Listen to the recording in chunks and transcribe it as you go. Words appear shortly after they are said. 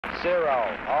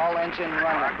0, all engine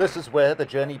running. This is where the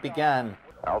journey began.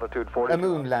 Altitude 40. A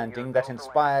moon landing that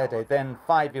inspired a then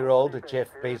 5-year-old Jeff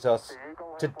Bezos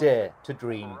to dare to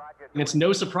dream. And it's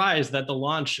no surprise that the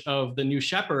launch of the New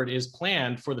Shepard is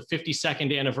planned for the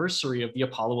 52nd anniversary of the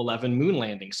Apollo 11 moon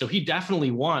landing. So he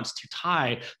definitely wants to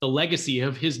tie the legacy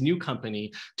of his new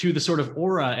company to the sort of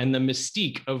aura and the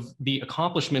mystique of the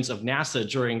accomplishments of NASA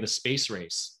during the space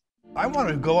race. I want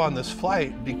to go on this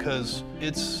flight because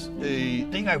it's a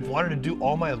thing I've wanted to do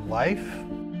all my life.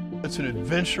 It's an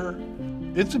adventure.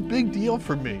 It's a big deal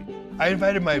for me. I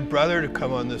invited my brother to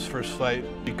come on this first flight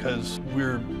because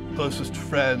we're closest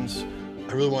friends.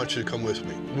 I really want you to come with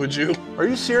me. Would you? Are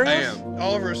you serious? I am.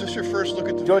 Oliver, is this your first look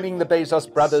at the... Joining the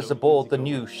Bezos brothers aboard the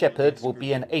New Shepard will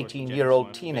be an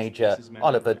 18-year-old teenager,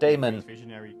 Oliver Damon,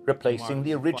 replacing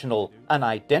the original,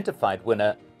 unidentified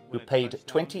winner who paid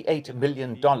 $28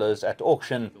 million at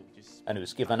auction and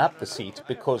who's given up the seat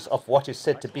because of what is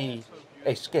said to be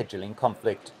a scheduling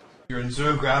conflict. You're in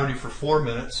zero gravity for 4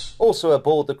 minutes. Also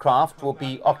aboard the craft will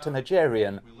be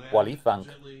Octogenarian Wally Funk.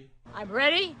 I'm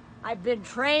ready. I've been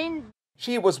trained.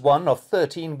 She was one of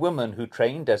 13 women who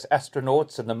trained as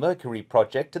astronauts in the Mercury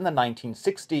project in the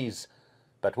 1960s,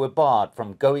 but were barred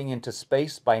from going into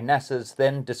space by NASA's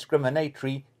then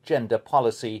discriminatory gender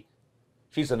policy.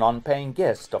 She's a non-paying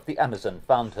guest of the Amazon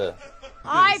founder.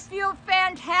 I feel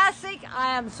fantastic.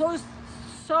 I am so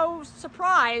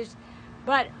surprised,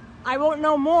 but I won't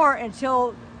know more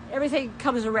until everything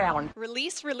comes around.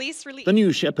 Release, release, release. The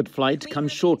New Shepard flight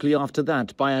comes shortly after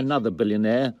that by another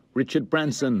billionaire, Richard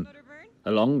Branson.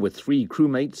 Along with 3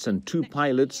 crewmates and 2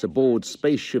 pilots aboard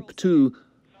Spaceship Two,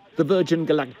 the Virgin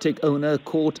Galactic owner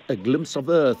caught a glimpse of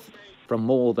Earth from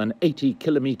more than 80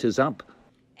 kilometers up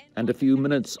and a few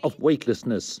minutes of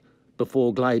weightlessness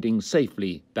before gliding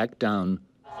safely back down.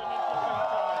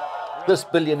 This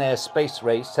billionaire space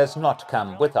race has not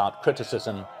come without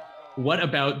criticism. What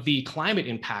about the climate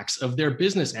impacts of their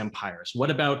business empires? What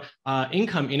about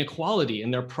income inequality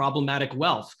and their problematic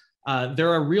wealth? There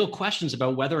are real questions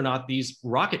about whether or not these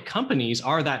rocket companies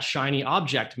are that shiny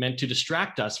object meant to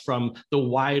distract us from the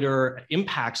wider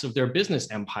impacts of their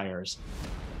business empires.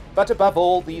 But above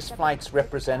all, these flights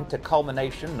represent a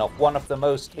culmination of one of the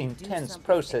most intense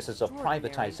processes of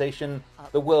privatization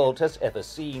the world has ever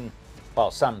seen.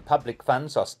 While some public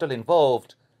funds are still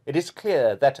involved, it is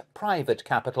clear that private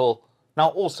capital now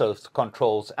also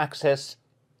controls access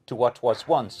to what was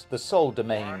once the sole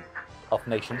domain of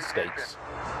nation-states.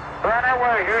 Run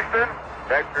away, Houston.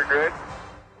 Vector good.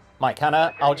 Mike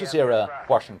Hanna, Al Jazeera,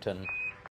 Washington.